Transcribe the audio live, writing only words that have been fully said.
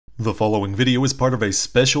The following video is part of a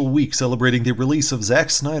special week celebrating the release of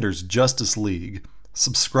Zack Snyder's Justice League.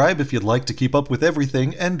 Subscribe if you'd like to keep up with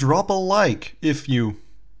everything, and drop a like if you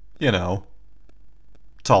know,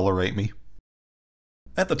 tolerate me.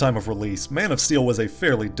 At the time of release, Man of Steel was a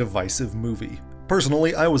fairly divisive movie.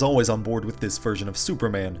 Personally, I was always on board with this version of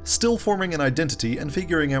Superman, still forming an identity and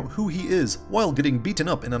figuring out who he is while getting beaten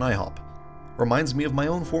up in an IHOP. Reminds me of my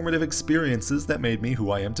own formative experiences that made me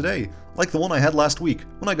who I am today, like the one I had last week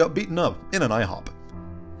when I got beaten up in an IHOP.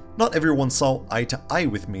 Not everyone saw eye to eye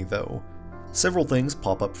with me though. Several things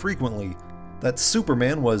pop up frequently. That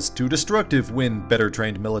Superman was too destructive when better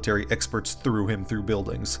trained military experts threw him through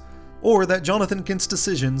buildings. Or that Jonathan Kent's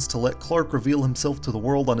decisions to let Clark reveal himself to the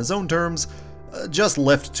world on his own terms just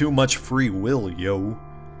left too much free will, yo.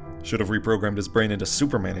 Should have reprogrammed his brain into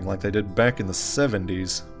Supermaning like they did back in the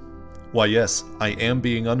 70s. Why yes, I am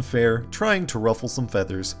being unfair, trying to ruffle some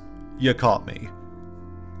feathers. You caught me.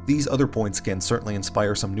 These other points can certainly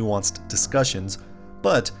inspire some nuanced discussions,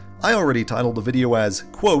 but I already titled the video as,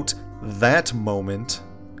 quote, that moment,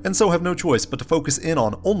 and so have no choice but to focus in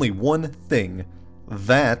on only one thing.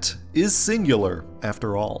 That is singular,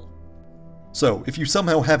 after all. So, if you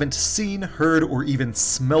somehow haven't seen, heard, or even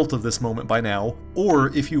smelt of this moment by now,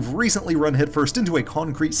 or if you've recently run headfirst into a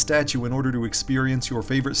concrete statue in order to experience your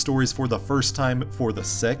favorite stories for the first time for the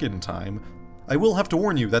second time, I will have to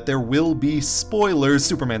warn you that there will be spoilers.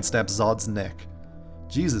 Superman stabs Zod's neck.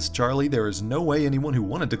 Jesus, Charlie, there is no way anyone who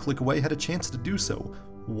wanted to click away had a chance to do so.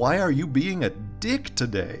 Why are you being a dick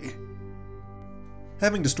today?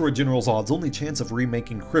 Having destroyed General Zod's only chance of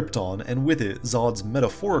remaking Krypton, and with it, Zod's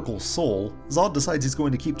metaphorical soul, Zod decides he's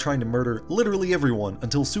going to keep trying to murder literally everyone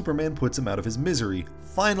until Superman puts him out of his misery,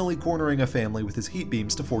 finally cornering a family with his heat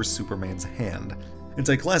beams to force Superman's hand. It's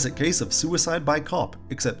a classic case of suicide by cop,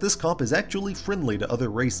 except this cop is actually friendly to other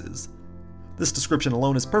races. This description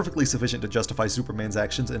alone is perfectly sufficient to justify Superman's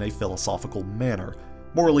actions in a philosophical manner.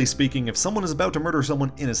 Morally speaking, if someone is about to murder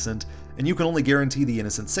someone innocent, and you can only guarantee the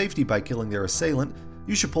innocent's safety by killing their assailant,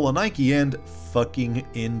 you should pull a Nike and fucking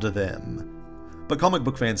end them. But comic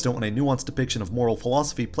book fans don't want a nuanced depiction of moral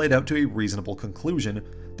philosophy played out to a reasonable conclusion.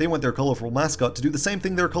 They want their colorful mascot to do the same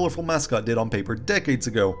thing their colorful mascot did on paper decades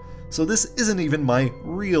ago. So this isn't even my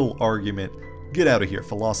real argument. Get out of here,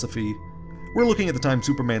 philosophy. We're looking at the time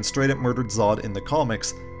Superman straight up murdered Zod in the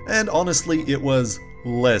comics, and honestly, it was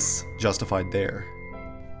less justified there.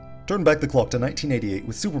 Turn back the clock to 1988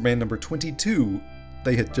 with Superman number 22.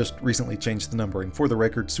 They had just recently changed the numbering. For the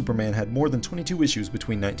record, Superman had more than 22 issues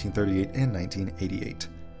between 1938 and 1988.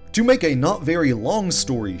 To make a not very long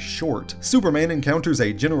story short, Superman encounters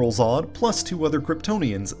a General Zod plus two other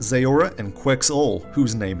Kryptonians, Zaora and Quetzal,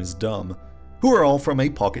 whose name is dumb, who are all from a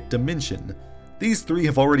pocket dimension. These three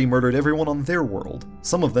have already murdered everyone on their world,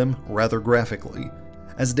 some of them rather graphically.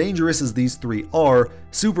 As dangerous as these three are,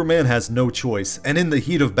 Superman has no choice, and in the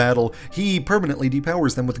heat of battle, he permanently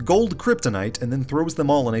depowers them with gold kryptonite and then throws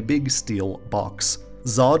them all in a big steel box.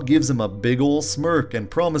 Zod gives him a big ol' smirk and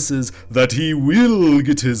promises that he will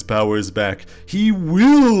get his powers back, he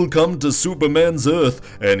will come to Superman's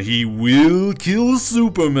Earth, and he will kill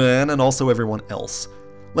Superman and also everyone else.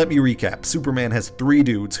 Let me recap. Superman has three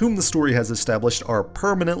dudes whom the story has established are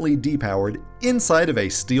permanently depowered inside of a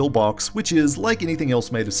steel box, which is, like anything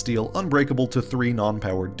else made of steel, unbreakable to three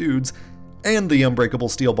non-powered dudes, and the unbreakable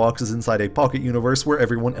steel box is inside a pocket universe where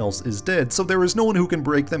everyone else is dead, so there is no one who can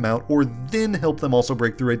break them out or then help them also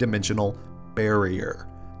break through a dimensional barrier.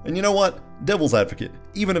 And you know what? Devil's advocate.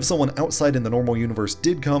 Even if someone outside in the normal universe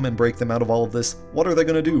did come and break them out of all of this, what are they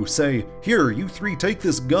gonna do? Say, here, you three take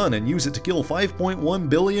this gun and use it to kill 5.1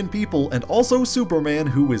 billion people and also Superman,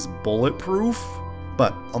 who is bulletproof?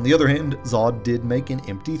 But, on the other hand, Zod did make an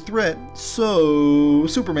empty threat, so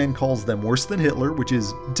Superman calls them worse than Hitler, which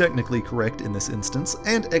is technically correct in this instance,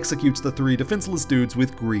 and executes the three defenseless dudes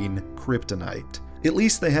with green kryptonite. At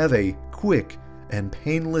least they have a quick and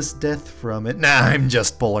painless death from it. Nah, I'm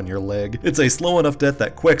just pulling your leg. It's a slow enough death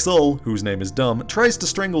that Quetzal, whose name is dumb, tries to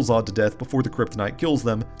strangle Zod to death before the kryptonite kills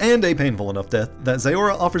them, and a painful enough death that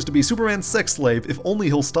Zaora offers to be Superman's sex slave if only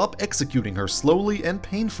he'll stop executing her slowly and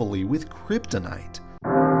painfully with kryptonite.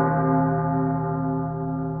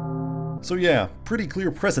 So yeah, pretty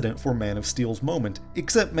clear precedent for Man of Steel's moment,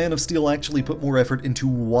 except Man of Steel actually put more effort into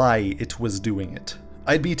why it was doing it.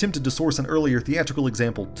 I'd be tempted to source an earlier theatrical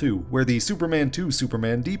example too, where the Superman 2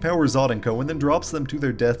 Superman depowers Zod and Co. and then drops them to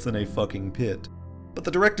their deaths in a fucking pit. But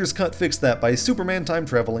the director's cut fixed that by Superman time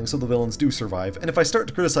traveling so the villains do survive, and if I start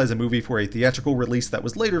to criticize a movie for a theatrical release that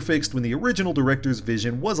was later fixed when the original director's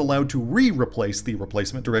vision was allowed to re-replace the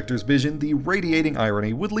replacement director's vision, the radiating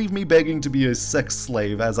irony would leave me begging to be a sex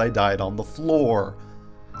slave as I died on the floor.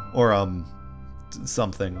 Or,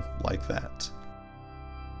 something like that.